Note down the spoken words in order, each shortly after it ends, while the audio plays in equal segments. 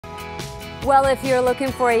Well, if you're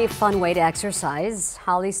looking for a fun way to exercise,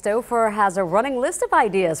 Holly Stouffer has a running list of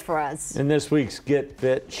ideas for us. In this week's Get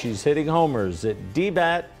Fit, she's hitting homers at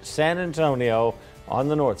DBAT San Antonio on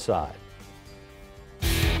the north side.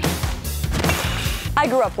 I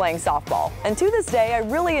grew up playing softball, and to this day, I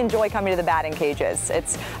really enjoy coming to the batting cages.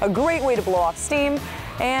 It's a great way to blow off steam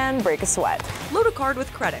and break a sweat. Load a card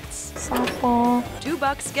with credits. Softball.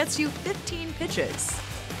 $2 gets you 15 pitches.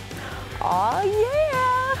 Aw, yeah!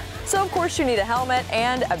 So, of course, you need a helmet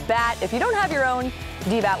and a bat. If you don't have your own,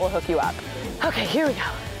 DBAT will hook you up. Okay, here we go.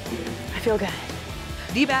 I feel good.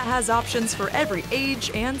 DBAT has options for every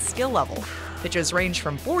age and skill level. Pitches range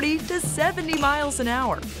from 40 to 70 miles an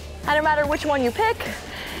hour. And no matter which one you pick,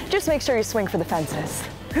 just make sure you swing for the fences.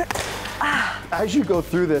 As you go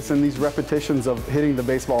through this and these repetitions of hitting the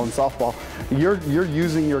baseball and softball, you're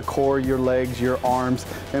using your core, your legs, your arms,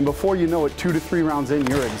 and before you know it, 2 to 3 rounds in,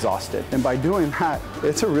 you're exhausted. And by doing that,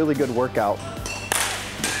 it's a really good workout.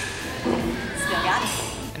 Still got it.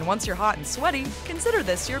 And once you're hot and sweaty, consider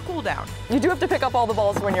this your cool down. You do have to pick up all the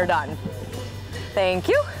balls when you're done. Thank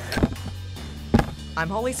you. I'm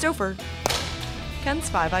Holly Stouffer, KENS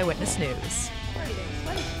 5 Eyewitness News.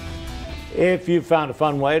 If you found a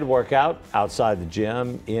fun way to work out outside the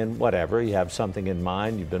gym, in whatever, you have something in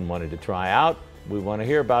mind you've been wanting to try out, we want to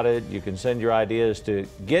hear about it. You can send your ideas to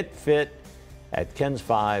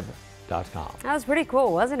getfit@kens5.com. That was pretty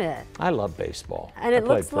cool, wasn't it? I love baseball. And I it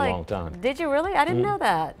played looks for like, a long time. Did you really? I didn't know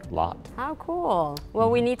that. A lot. How cool. Well,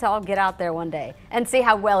 we need to all get out there one day and see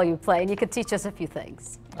how well you play, and you could teach us a few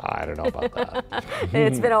things. I don't know about that.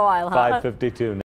 It's been a while, huh? 5:52.